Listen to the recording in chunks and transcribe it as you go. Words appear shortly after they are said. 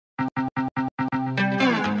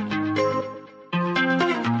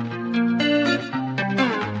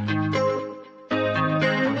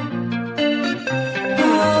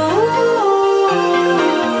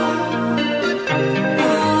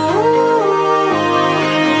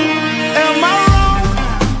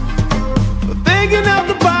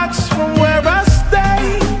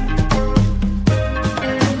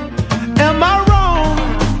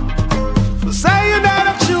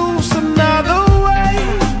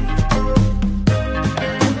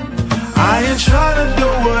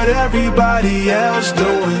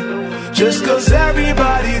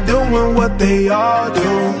what they all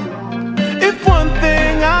do. If one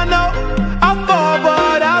thing I know, I fall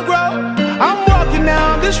but I grow. I'm walking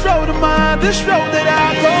down this road of mine, this road that I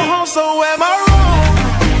go home. So am I right?